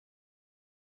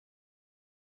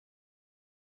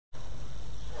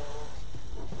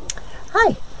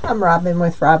I'm Robin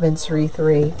with Robin's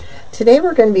Wreathery. Today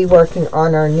we're going to be working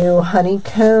on our new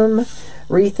honeycomb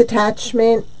wreath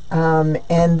attachment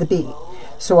and the bee.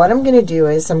 So what I'm going to do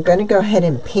is I'm going to go ahead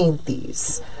and paint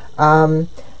these.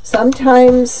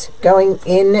 Sometimes going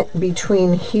in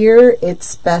between here,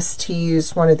 it's best to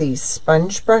use one of these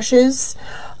sponge brushes.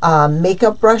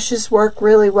 Makeup brushes work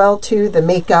really well too, the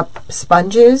makeup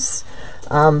sponges,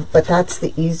 but that's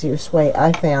the easiest way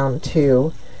I found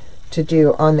to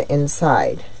do on the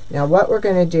inside. Now what we're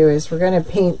going to do is we're going to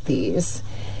paint these,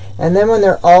 and then when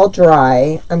they're all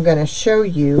dry, I'm going to show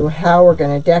you how we're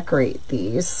going to decorate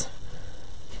these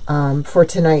for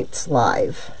tonight's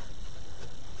live.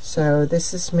 So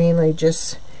this is mainly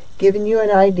just giving you an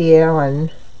idea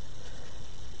on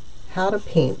how to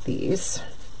paint these.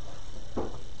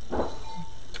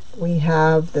 We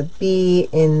have the bee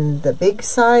in the big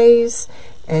size,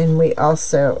 and we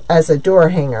also, as a door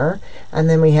hanger, and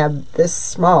then we have this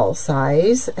small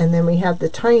size, and then we have the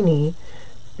tiny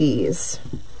bees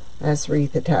as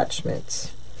wreath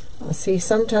attachments. See,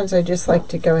 sometimes I just like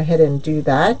to go ahead and do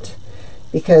that,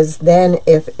 because then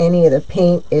if any of the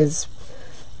paint is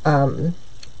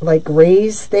like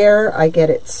raised there, I get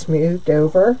it smoothed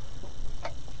over.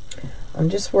 I'm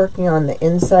just working on the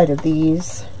inside of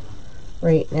these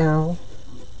right now,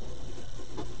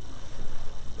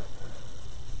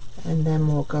 and then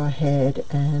we'll go ahead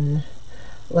and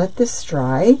let this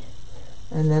dry,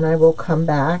 and then I will come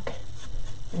back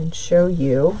and show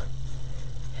you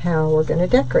how we're going to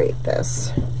decorate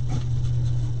this.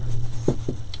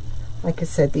 Like I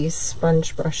said, these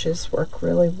sponge brushes work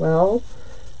really well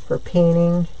for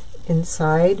painting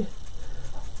inside,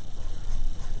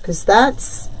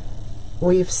 because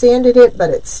we've sanded it,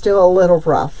 but it's still a little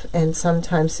rough, and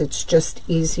sometimes it's just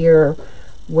easier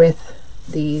with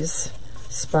these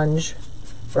sponge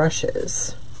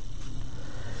brushes.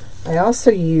 I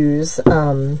also use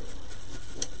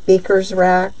baker's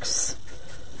racks,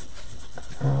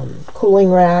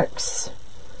 cooling racks.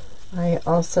 I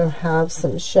also have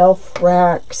some shelf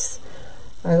racks.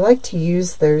 I like to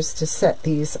use those to set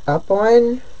these up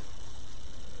on.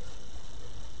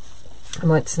 And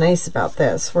what's nice about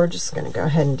this, we're just going to go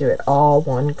ahead and do it all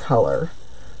one color,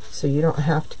 so you don't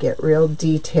have to get real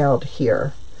detailed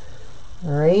here.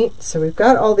 Alright, so we've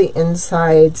got all the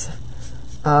insides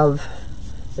of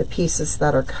the pieces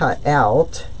that are cut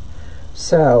out.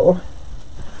 So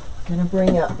I'm going to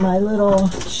bring up my little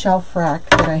shelf rack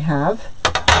that I have.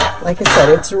 Like I said,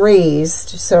 it's raised,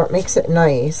 so it makes it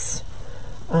nice.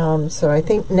 So I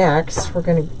think next we're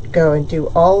going to go and do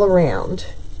all around.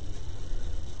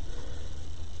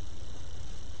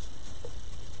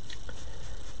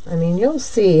 I mean, you'll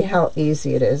see how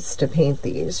easy it is to paint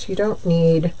these. You don't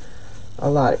need a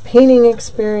lot of painting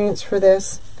experience for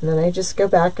this. And then I just go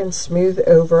back and smooth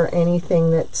over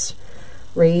anything that's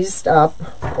raised up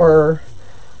or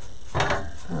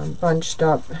bunched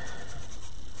up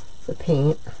the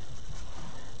paint,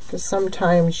 because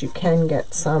sometimes you can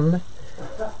get some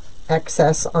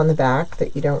excess on the back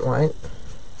that you don't want.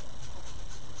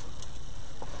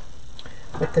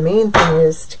 But the main thing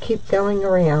is to keep going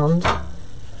around,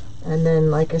 and then,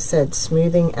 like I said,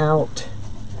 smoothing out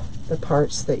the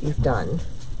parts that you've done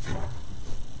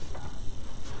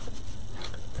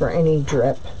for any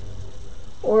drip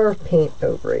or paint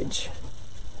overage.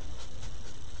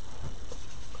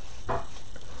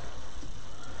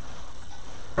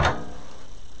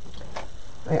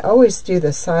 I always do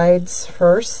the sides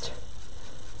first,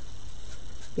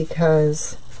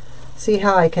 because see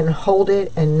how I can hold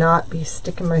it and not be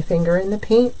sticking my finger in the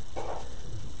paint?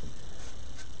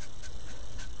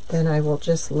 Then I will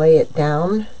just lay it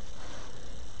down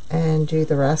and do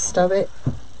the rest of it.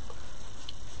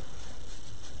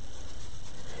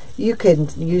 You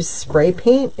could use spray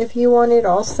paint if you wanted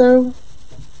also.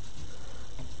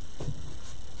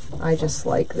 I just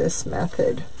like this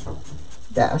method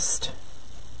best.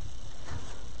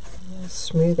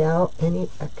 Smooth out any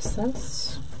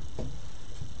excess.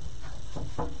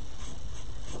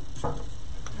 It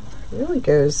really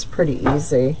goes pretty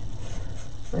easy.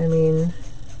 I mean,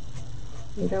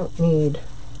 you don't need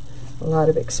a lot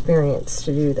of experience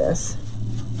to do this.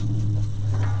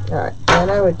 Alright, then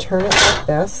I would turn it like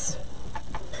this,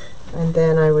 and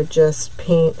then I would just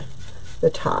paint the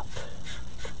top.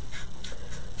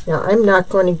 Now I'm not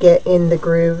going to get in the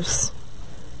grooves.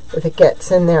 If it gets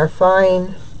in there,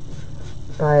 fine,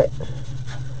 but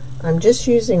I'm just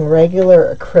using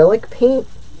regular acrylic paint.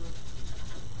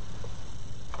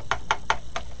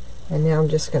 And now I'm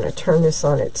just going to turn this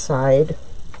on its side.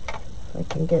 I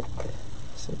can get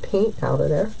some paint out of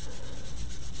there.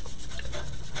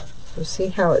 So see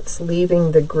how it's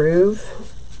leaving the groove?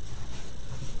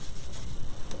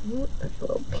 A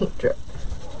little paint drip.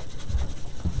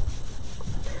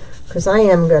 Because I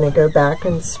am going to go back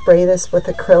and spray this with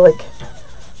acrylic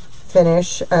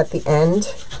finish at the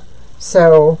end,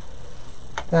 so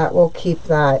that will keep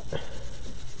that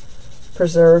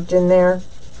preserved in there,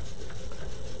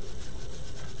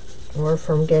 or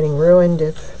from getting ruined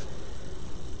if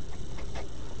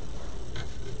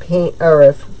paint or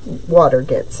if water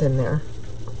gets in there.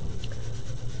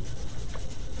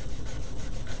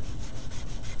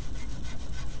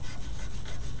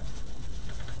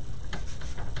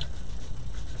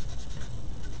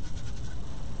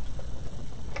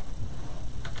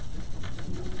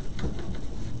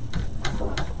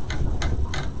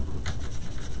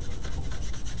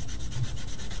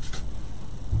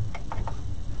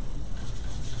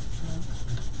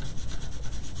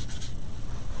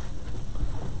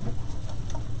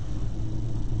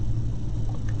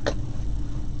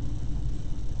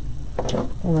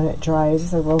 And when it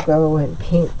dries, I will go and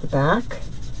paint the back.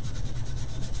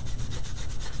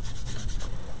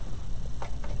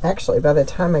 Actually, by the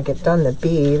time I get done the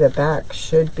bee, the back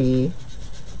should be,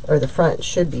 or the front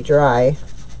should be dry.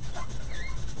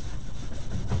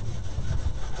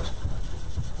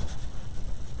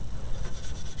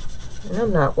 And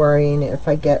I'm not worrying if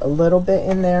I get a little bit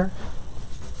in there.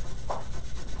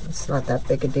 It's not that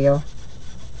big a deal.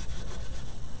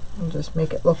 I'll just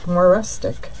make it look more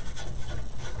rustic.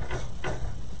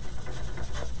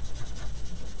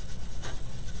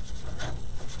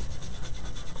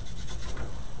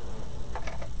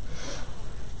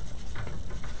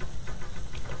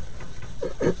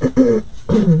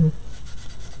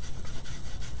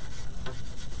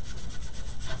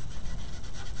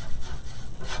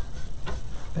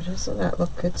 But doesn't that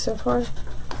look good so far?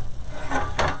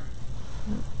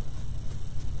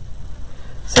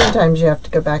 Sometimes you have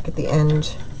to go back at the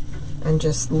end and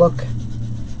just look,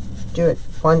 do it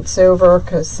once over,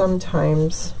 because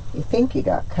sometimes you think you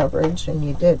got coverage and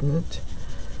you didn't.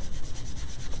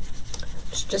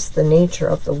 It's just the nature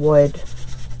of the wood.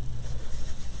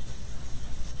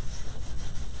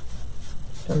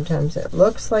 Sometimes it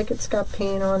looks like it's got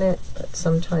paint on it, but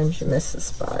sometimes you miss a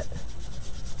spot.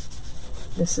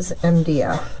 This is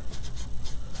MDF.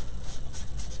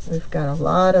 We've got a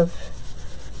lot of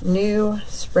new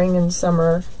spring and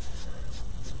summer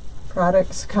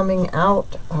products coming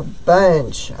out. A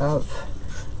bunch of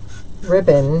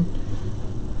ribbon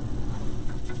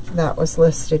that was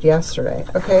listed yesterday.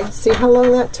 Okay, see how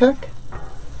long that took?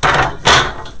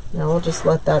 Now we'll just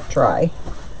let that dry.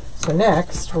 So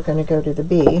next, we're going to go to the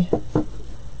bee,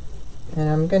 and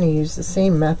I'm going to use the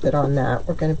same method on that.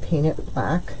 We're going to paint it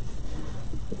black.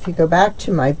 If you go back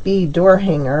to my bee door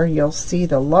hanger, you'll see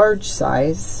the large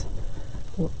size.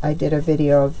 I did a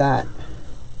video of that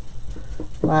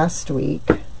last week,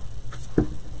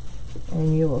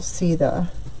 and you will see the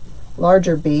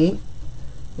larger bee.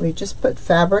 We just put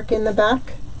fabric in the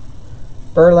back,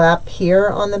 burlap here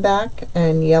on the back,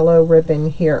 and yellow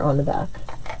ribbon here on the back.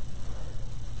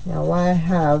 Now I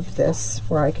have this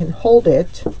where I can hold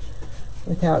it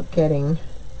without getting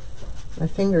my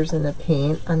fingers in the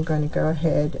paint. I'm going to go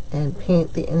ahead and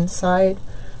paint the inside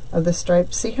of the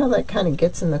stripe. See how that kind of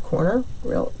gets in the corner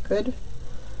real good?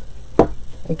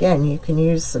 Again, you can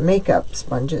use some makeup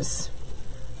sponges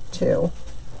too.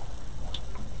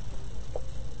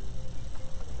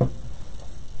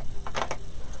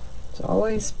 It's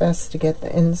always best to get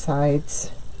the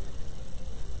insides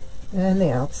and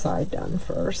the outside done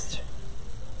first.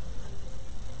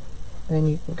 Then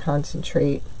you can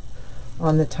concentrate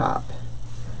on the top.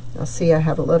 Now see, I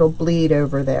have a little bleed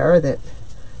over there that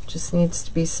just needs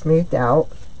to be smoothed out.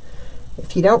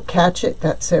 If you don't catch it,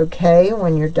 that's okay.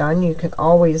 When you're done, you can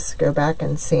always go back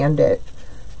and sand it,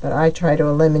 but I try to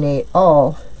eliminate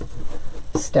all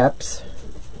steps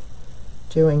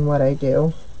doing what I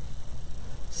do.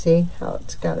 See how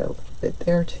it's got a little bit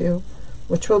there too,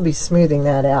 which will be smoothing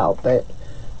that out, but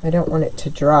I don't want it to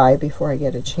dry before I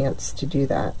get a chance to do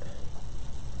that.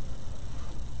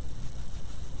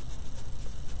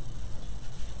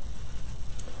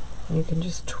 You can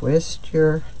just twist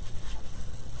your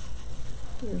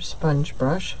sponge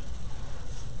brush.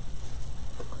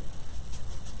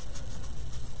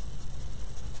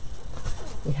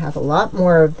 We have a lot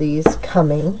more of these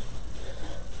coming.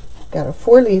 Got a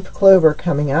 4-leaf clover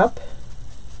coming up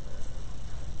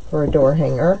for a door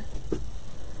hanger,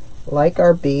 like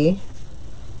our bee.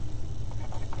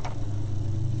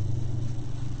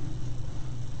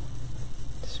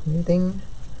 Smoothing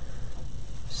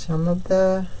some of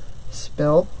the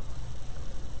spill.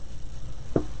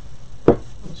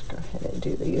 Let's go ahead and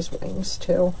do these wings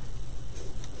too.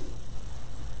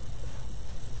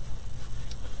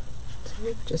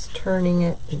 Just turning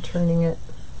it and turning it,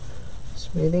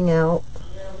 smoothing out.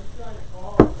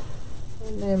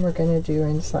 And then we're going to do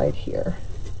inside here.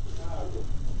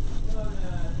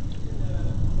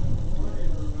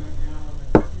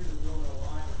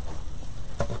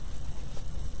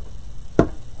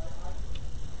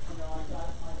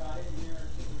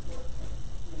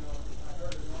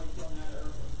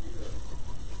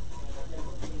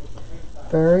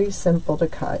 Very simple to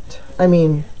cut. I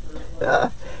mean,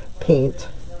 paint.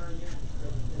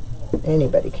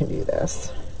 Anybody can do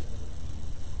this.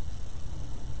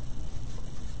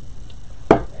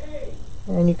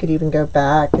 And you could even go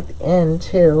back at the end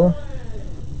too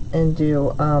and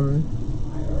do,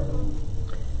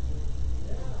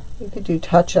 you could do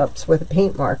touch-ups with a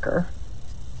paint marker.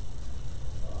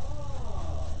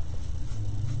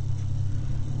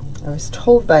 I was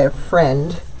told by a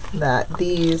friend that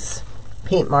these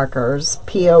paint markers,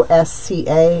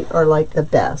 POSCA, are like the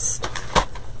best.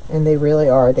 And they really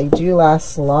are. They do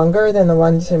last longer than the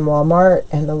ones in Walmart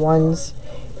and the ones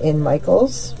in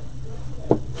Michael's.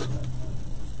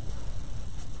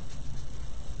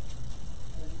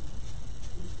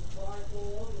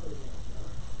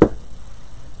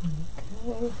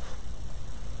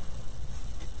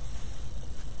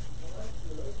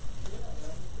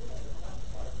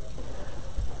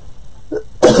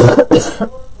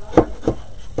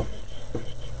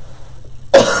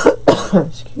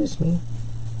 Excuse me.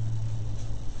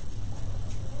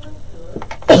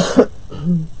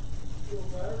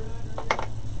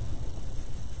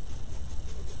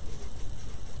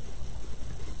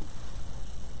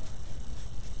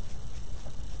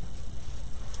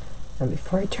 And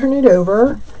before I turn it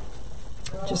over,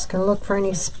 I'm just going to look for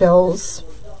any spills,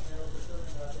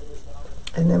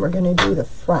 and then we're going to do the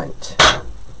front.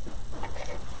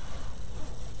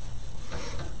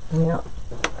 Yeah,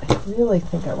 I really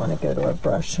think I want to go to a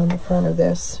brush on the front of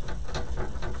this.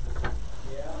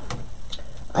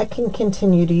 I can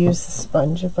continue to use the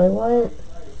sponge if I want,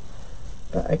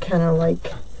 but I kind of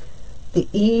like the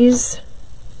ease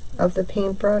of the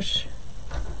paintbrush.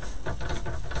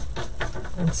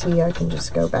 And see, I can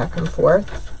just go back and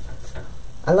forth.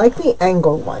 I like the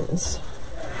angle ones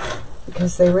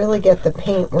because they really get the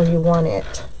paint where you want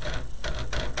it.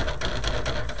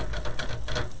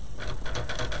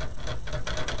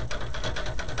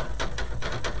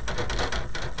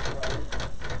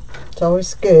 It's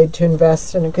always good to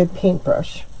invest in a good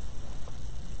paintbrush.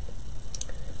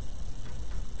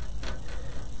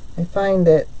 I find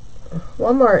that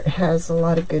Walmart has a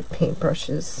lot of good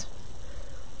paintbrushes,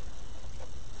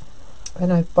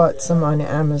 and I've bought some on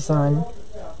Amazon.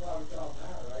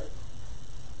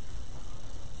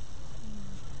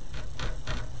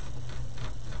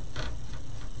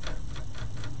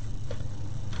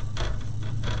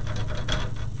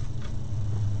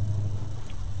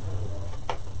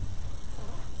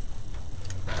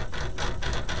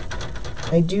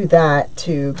 I do that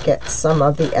to get some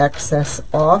of the excess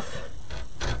off.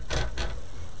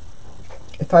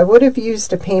 If I would have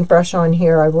used a paintbrush on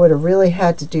here, I would have really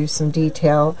had to do some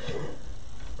detail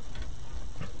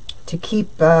to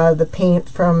keep the paint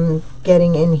from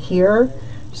getting in here.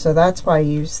 So that's why I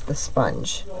use the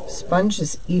sponge. Sponge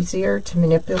is easier to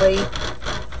manipulate.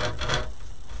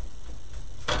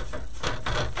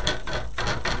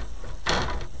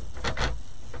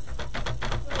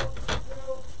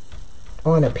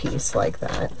 On a piece like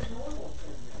that.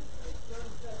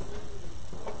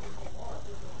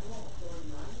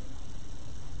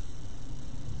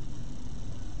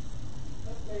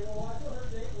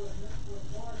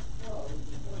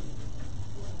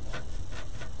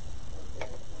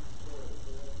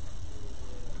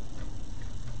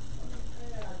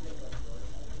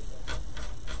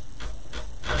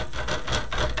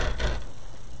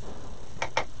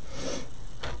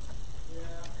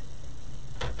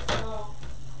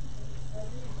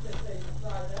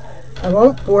 I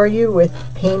won't bore you with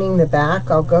painting the back.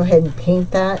 I'll go ahead and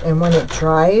paint that, and when it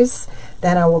dries,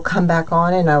 then I will come back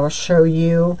on and I will show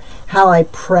you how I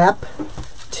prep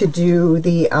to do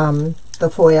the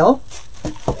foil.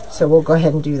 So we'll go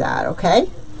ahead and do that, okay?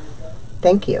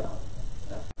 Thank you.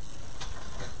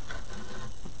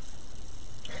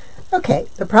 Okay,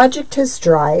 the project has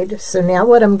dried, so now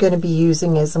what I'm going to be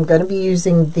using is I'm going to be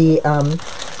using the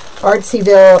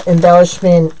Artsyville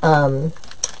embellishment.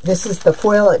 This is the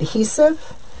foil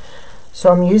adhesive.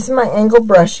 So I'm using my angle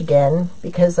brush again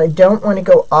because I don't want to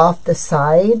go off the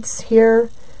sides here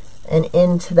and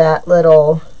into that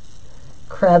little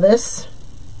crevice.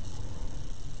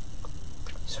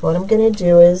 So what I'm going to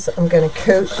do is I'm going to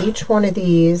coat each one of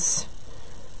these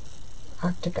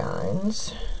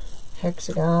octagons,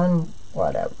 hexagon,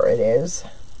 whatever it is,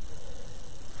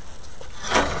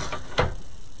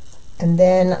 And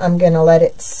then I'm going to let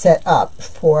it set up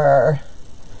for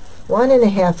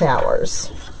 1.5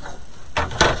 hours.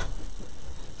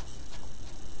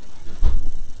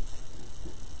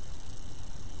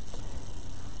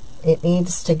 It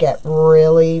needs to get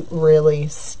really, really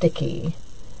sticky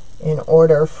in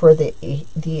order for the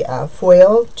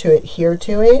foil to adhere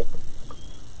to it.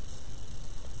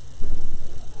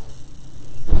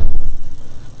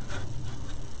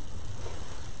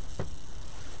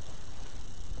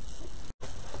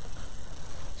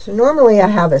 So normally I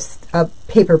have a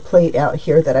paper plate out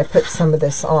here that I put some of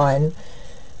this on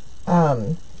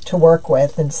to work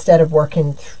with instead of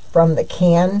working from the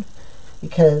can,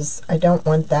 because I don't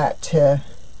want that to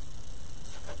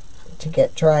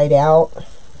get dried out.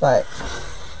 But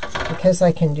because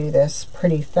I can do this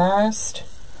pretty fast,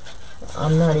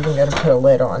 I'm not even going to put a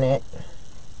lid on it.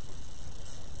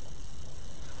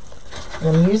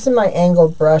 And I'm using my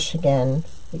angled brush again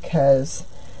because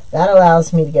that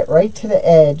allows me to get right to the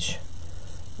edge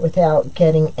without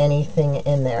getting anything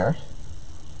in there.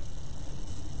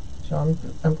 So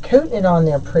I'm coating it on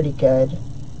there pretty good.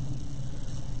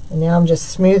 And now I'm just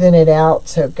smoothing it out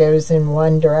so it goes in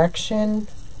one direction.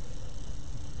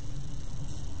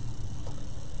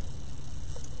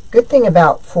 Good thing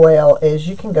about foil is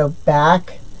you can go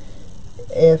back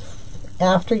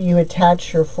after you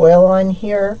attach your foil on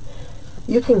here,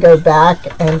 you can go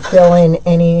back and fill in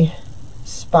any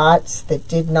spots that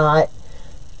did not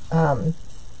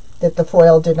that the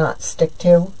foil did not stick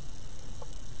to.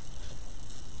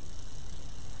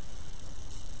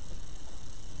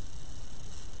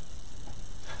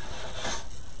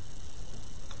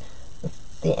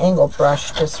 The angle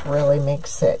brush just really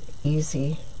makes it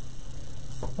easy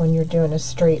when you're doing a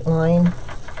straight line,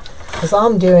 because all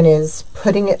I'm doing is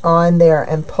putting it on there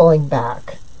and pulling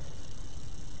back,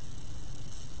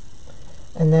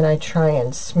 and then I try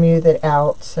and smooth it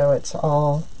out so it's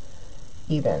all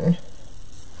even.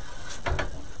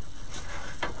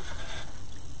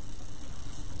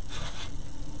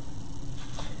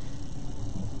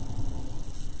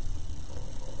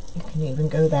 You can even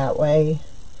go that way.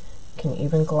 You can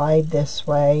even glide this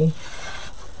way.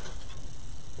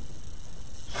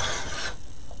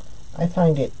 I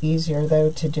find it easier though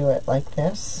to do it like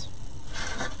this,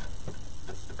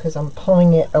 because I'm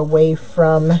pulling it away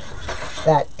from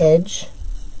that edge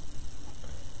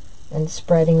and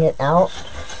spreading it out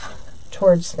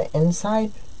towards the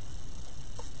inside.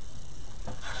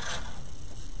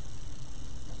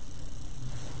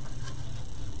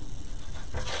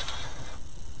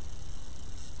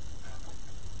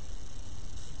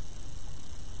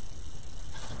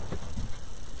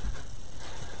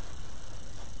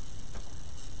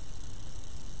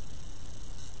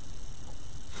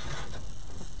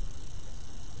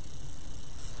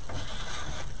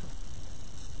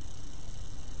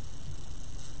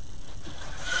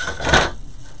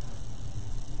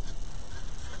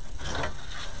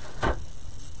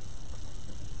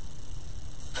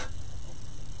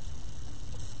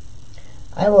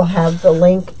 I will have the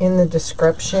link in the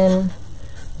description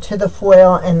to the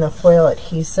foil and the foil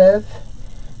adhesive,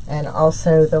 and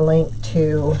also the link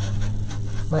to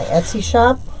my Etsy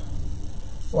shop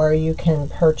where you can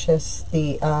purchase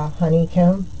the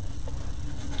honeycomb.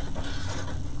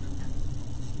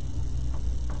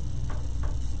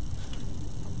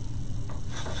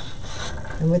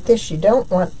 And with this, you don't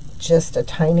want just a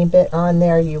tiny bit on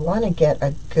there, you want to get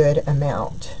a good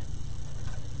amount.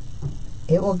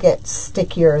 It will get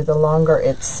stickier the longer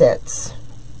it sits.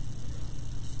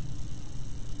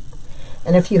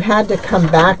 And if you had to come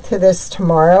back to this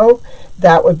tomorrow,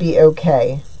 that would be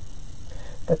okay.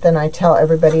 But then I tell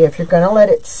everybody, if you're going to let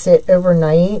it sit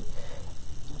overnight,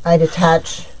 I'd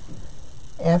attach,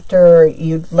 after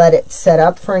you let it set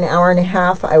up for an hour and a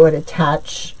half, I would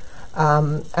attach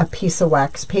a piece of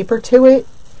wax paper to it,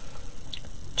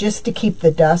 just to keep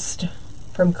the dust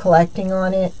from collecting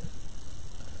on it.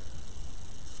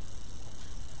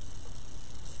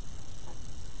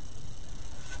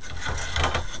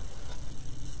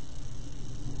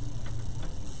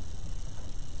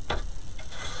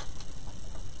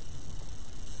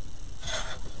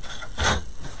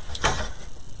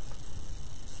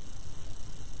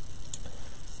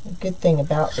 Good thing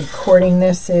about recording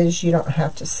this is you don't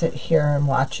have to sit here and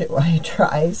watch it while it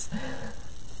dries.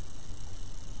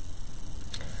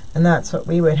 And that's what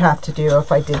we would have to do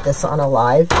if I did this on a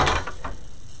live.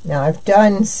 Now, I've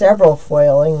done several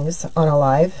foilings on a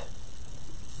live.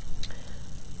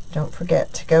 Don't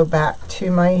forget to go back to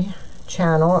my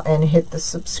channel and hit the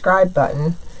subscribe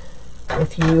button.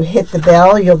 If you hit the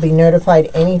bell, you'll be notified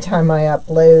anytime I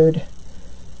upload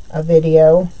a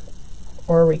video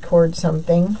or record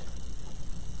something.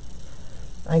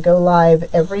 I go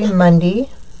live every Monday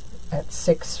at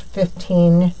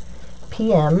 6:15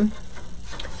 p.m.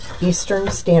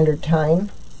 Eastern Standard Time,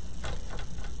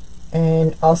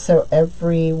 and also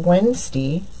every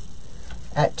Wednesday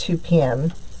at 2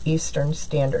 p.m. Eastern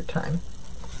Standard Time.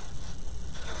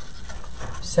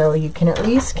 So you can at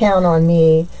least count on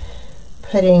me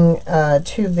putting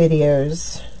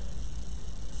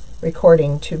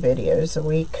recording two videos a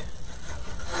week.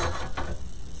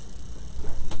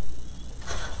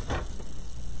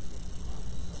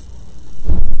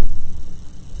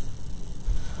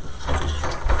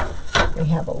 We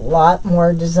have a lot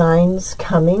more designs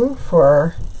coming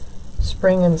for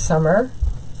spring and summer.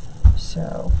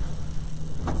 So,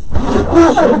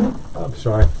 I'm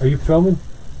sorry, are you filming?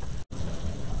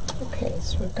 Okay,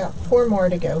 so we've got 4 more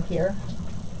to go here.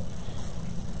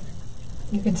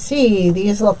 You can see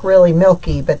these look really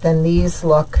milky, but then these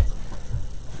look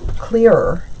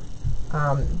clearer.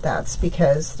 That's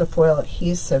because the foil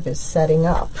adhesive is setting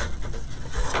up.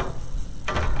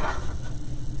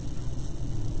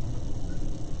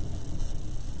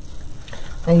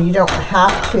 And you don't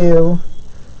have to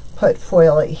put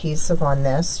foil adhesive on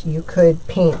this. You could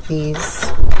paint these,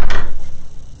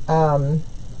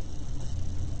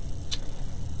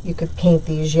 you could paint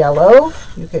these yellow.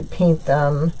 You could paint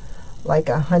them like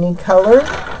a honey color.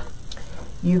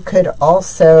 You could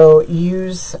also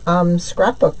use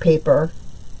scrapbook paper.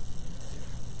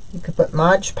 You could put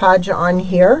Mod Podge on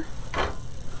here,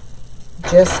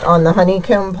 just on the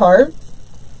honeycomb part,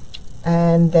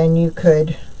 and then you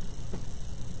could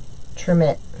trim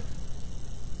it.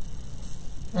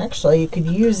 Actually, you could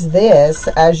use this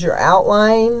as your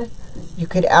outline. You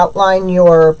could outline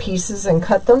your pieces and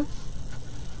cut them,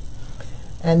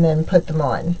 and then put them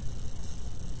on.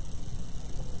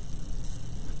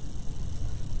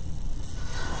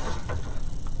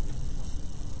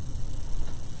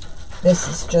 This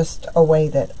is just a way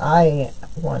that I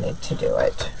wanted to do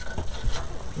it.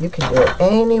 You can do it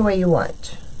any way you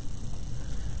want.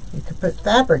 You could put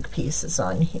fabric pieces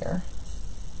on here.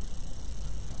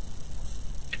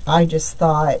 I just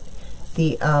thought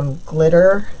the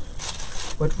glitter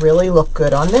would really look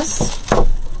good on this.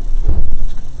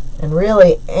 And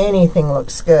really anything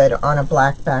looks good on a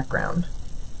black background.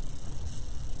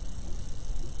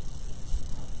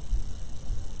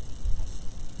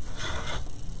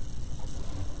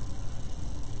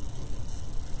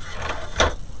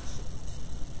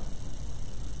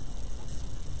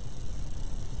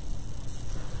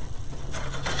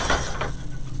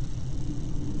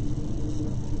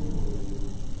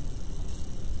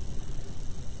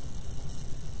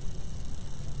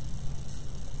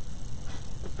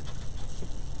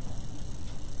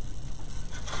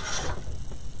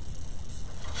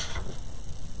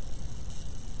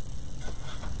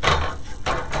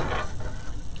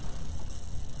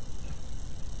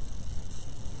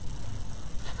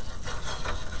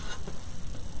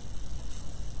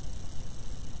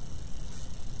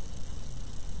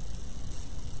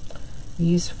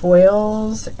 These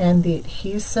foils and the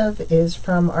adhesive is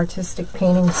from Artistic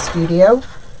Painting Studio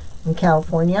in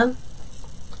California.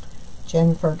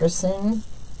 Jen Ferguson.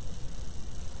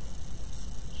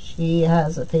 She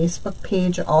has a Facebook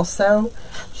page also.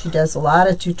 She does a lot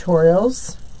of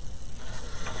tutorials.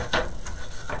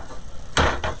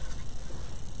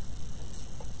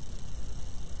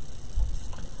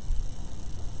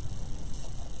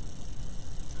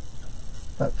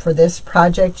 But for this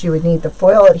project, you would need the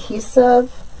foil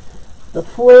adhesive, the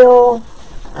foil,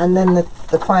 and then the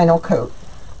final coat,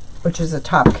 which is a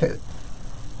top coat.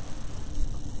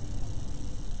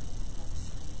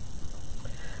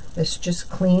 This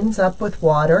just cleans up with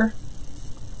water.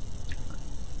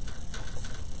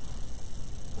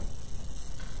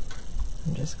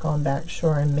 I'm just going back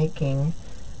sure and making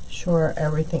sure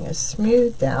everything is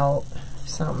smoothed out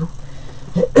some.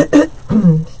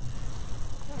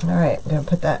 Alright, I'm going to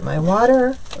put that in my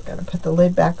water. We're going to put the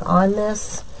lid back on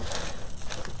this.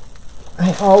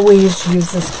 I always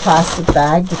use this plastic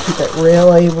bag to keep it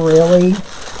really, really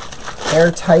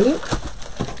airtight.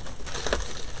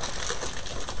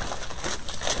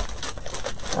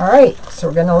 Alright, so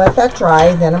we're going to let that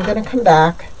dry. Then I'm going to come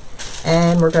back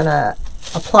and we're going to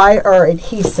apply our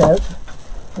adhesive.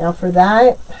 Now for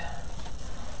that,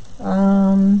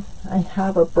 I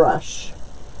have a brush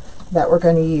that we're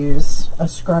going to use, a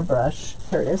scrub brush.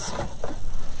 Here it is.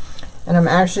 And I'm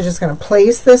actually just going to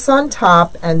place this on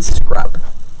top and scrub.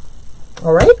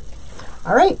 All right?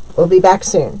 All right, we'll be back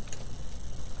soon.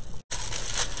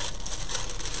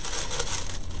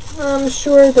 I'm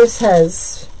sure this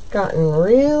has gotten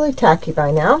really tacky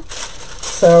by now.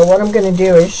 So what I'm going to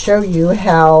do is show you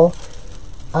how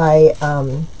I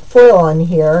foil on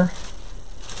here.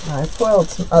 I foiled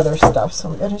some other stuff, so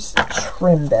I'm going to just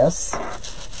trim this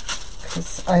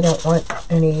because I don't want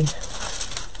any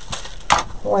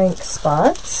blank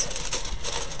spots.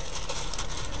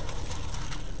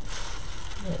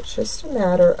 It's just a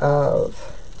matter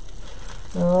of,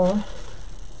 well,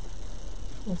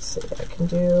 let's see, I can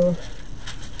do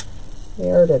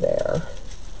there to there.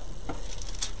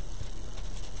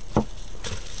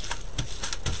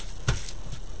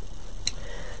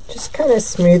 Just kind of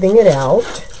smoothing it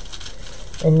out.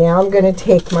 And now I'm going to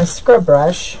take my scrub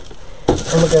brush and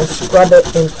we're going to scrub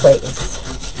it in place.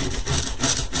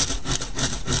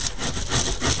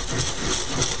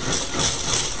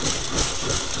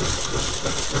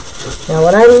 Now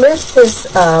when I lift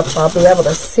this up, I'll be able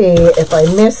to see if I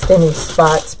missed any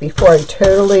spots before I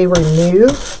totally remove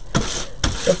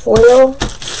the foil.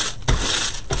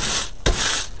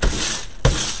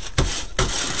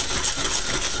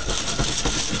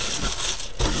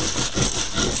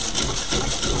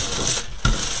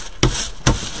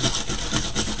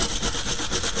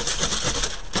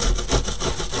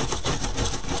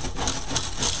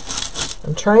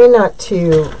 I'm trying not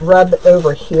to rub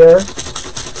over here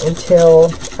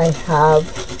until I have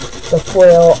the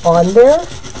foil on there,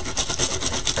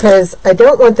 because I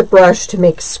don't want the brush to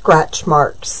make scratch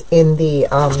marks in the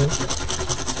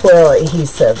foil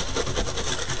adhesive.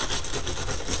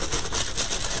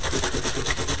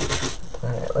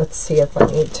 Alright, let's see if I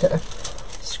need to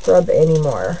scrub any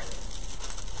more.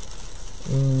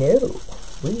 No,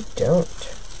 we don't.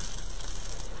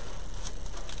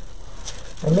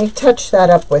 I may touch that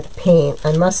up with paint.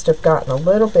 I must have gotten a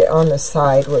little bit on the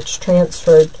side, which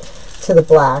transferred to the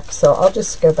black, so I'll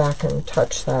just go back and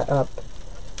touch that up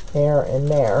there and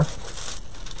there.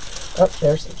 Oh,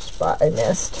 there's a spot I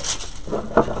missed.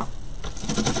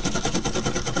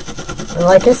 And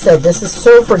like I said, this is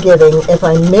so forgiving. If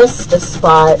I missed a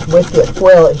spot with the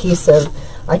foil adhesive,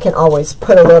 I can always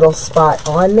put a little spot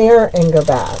on there and go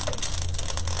back.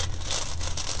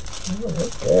 Oh,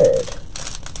 that's good.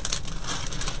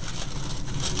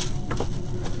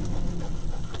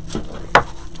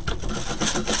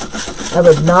 I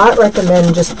would not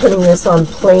recommend just putting this on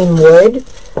plain wood.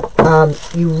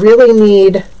 You really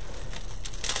need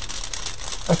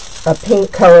a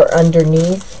paint color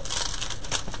underneath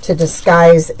to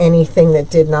disguise anything that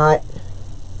did not.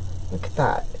 Look at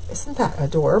that. Isn't that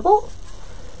adorable?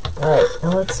 Alright,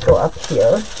 now let's go up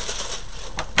here.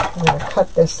 I'm going to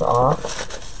cut this off.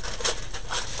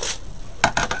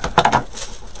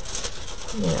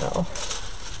 Now,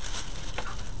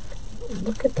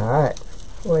 look at that.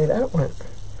 Boy, that went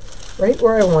right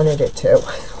where I wanted it to.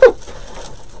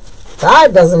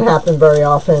 That doesn't happen very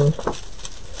often.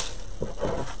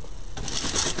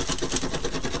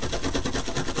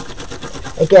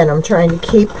 Again, I'm trying to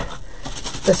keep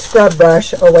the scrub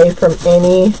brush away from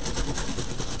any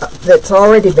that's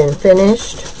already been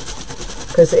finished,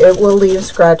 because it will leave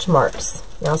scratch marks.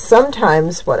 Now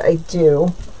sometimes what I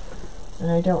do,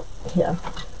 and I don't, yeah,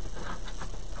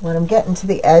 when I'm getting to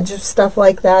the edge of stuff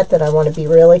like that I want to be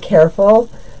really careful,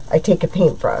 I take a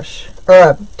paintbrush, or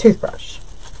a toothbrush.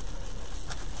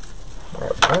 There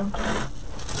we go.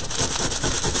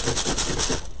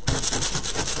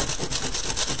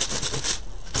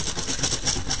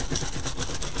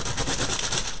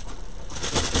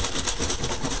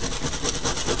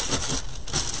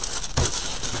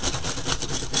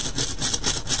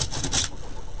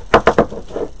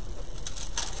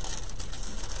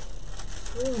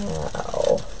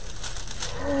 Wow.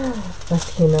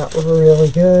 That came out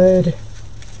really good.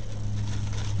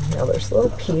 Now there's a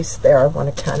little piece there I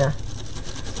want to kind of,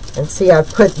 and see, I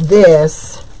put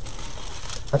this,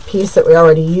 a piece that we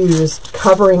already used,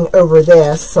 covering over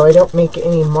this so I don't make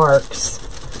any marks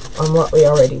on what we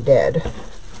already did.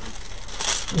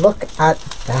 Look at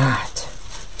that.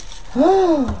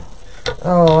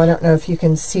 Oh, I don't know if you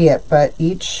can see it, but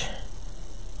each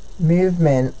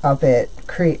movement of it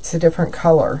creates a different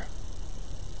color.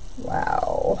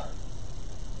 Wow.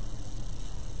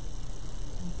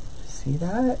 See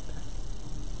that?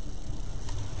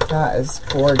 That is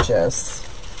gorgeous.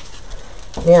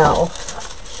 Now,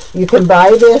 you can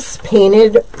buy this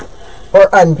painted or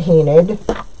unpainted.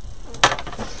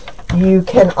 You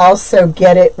can also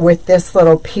get it with this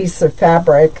little piece of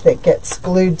fabric that gets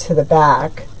glued to the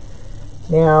back.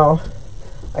 Now,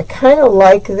 I kind of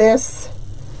like this,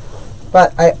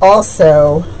 but I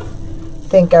also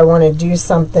think I want to do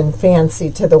something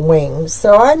fancy to the wings.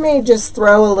 So I may just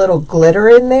throw a little glitter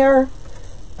in there.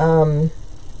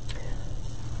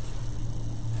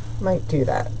 Might do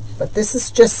that. But this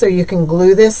is just so you can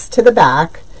glue this to the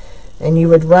back, and you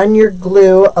would run your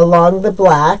glue along the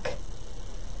black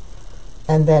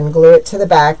and then glue it to the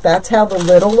back. That's how the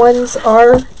little ones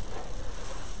are.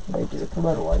 What do I do with the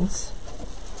little ones?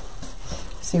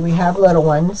 See, we have little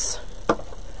ones.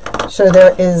 So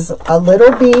there is a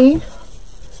little bee,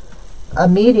 a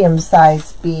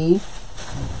medium-sized bee,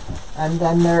 and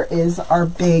then there is our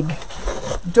big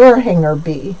door hanger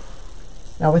bee.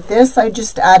 Now with this, I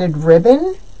just added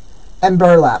ribbon and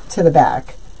burlap to the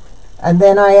back. And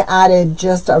then I added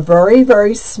just a very,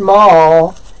 very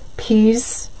small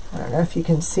piece, I don't know if you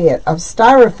can see it, of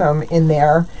styrofoam in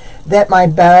there that my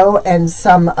bow and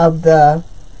some of the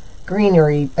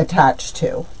greenery attached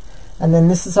to. And then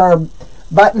this is our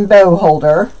button bow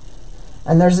holder.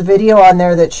 And there's a video on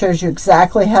there that shows you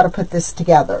exactly how to put this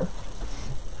together.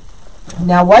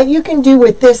 Now what you can do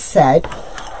with this set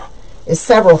is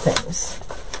several things.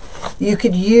 You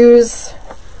could use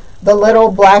the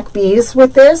little black bees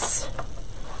with this,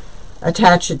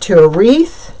 attach it to a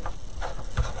wreath,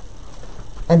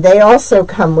 and they also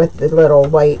come with the little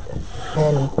white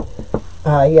and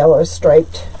yellow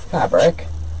striped fabric.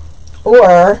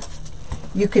 Or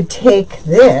you could take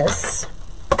this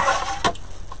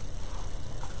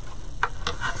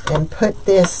and put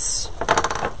this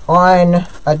on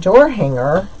a door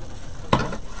hanger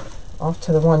off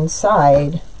to the one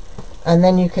side, and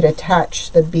then you could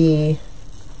attach the bee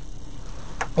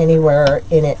anywhere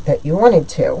in it that you wanted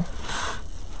to.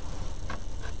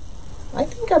 I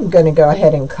think I'm going to go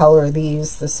ahead and color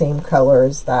these the same color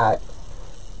as that.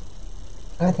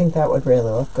 I think that would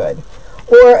really look good.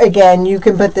 Or again, you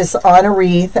can put this on a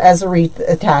wreath as a wreath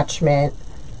attachment.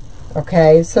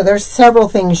 Okay, so there's several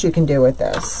things you can do with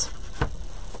this.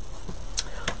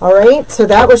 All right, so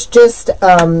that was just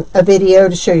a video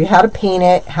to show you how to paint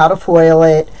it, how to foil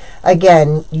it.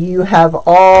 Again, you have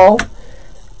all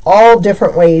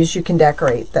different ways you can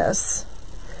decorate this.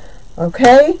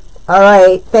 Okay, all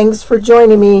right, thanks for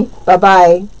joining me.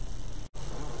 Bye-bye.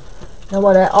 Now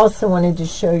what I also wanted to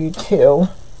show you too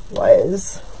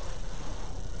was,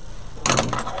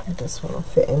 this one will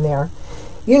fit in there.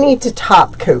 You need to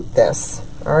top coat this.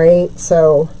 All right,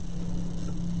 so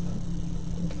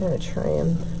I'm going to try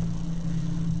and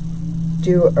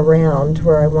do around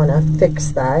where I want to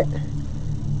fix that.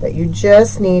 But you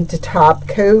just need to top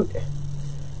coat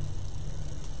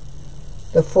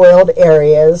the foiled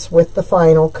areas with the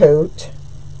final coat.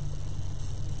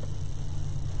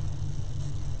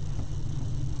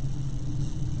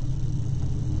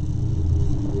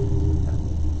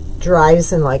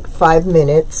 Dries in like 5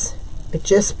 minutes. It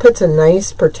just puts a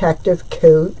nice protective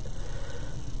coat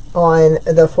on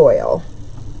the foil.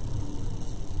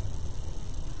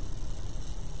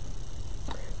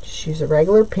 Just use a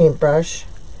regular paintbrush,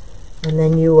 and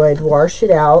then you would wash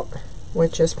it out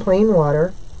with just plain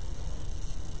water.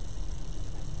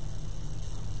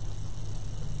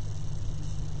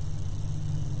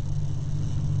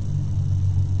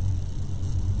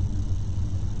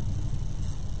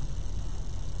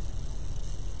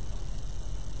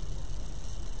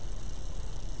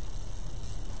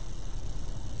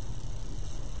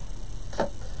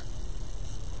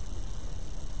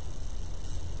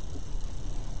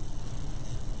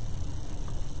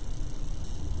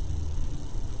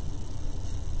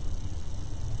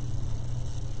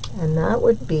 And that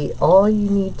would be all you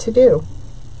need to do.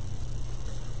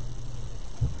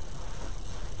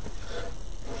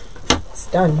 It's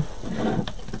done.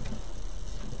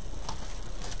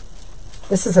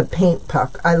 This is a paint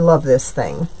puck. I love this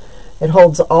thing. It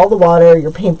holds all the water,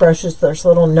 your paintbrushes. There's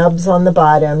little nubs on the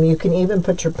bottom. You can even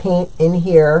put your paint in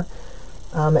here.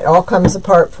 It all comes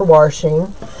apart for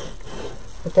washing.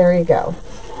 But there you go.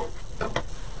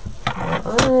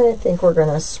 I think we're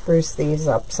going to spruce these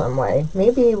up some way.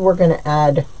 Maybe we're going to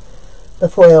add the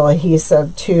foil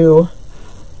adhesive to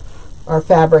our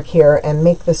fabric here and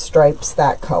make the stripes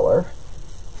that color.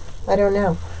 I don't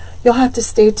know. You'll have to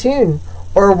stay tuned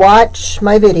or watch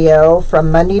my video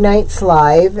from Monday Nights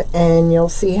Live and you'll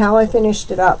see how I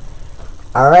finished it up.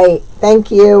 All right.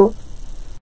 Thank you.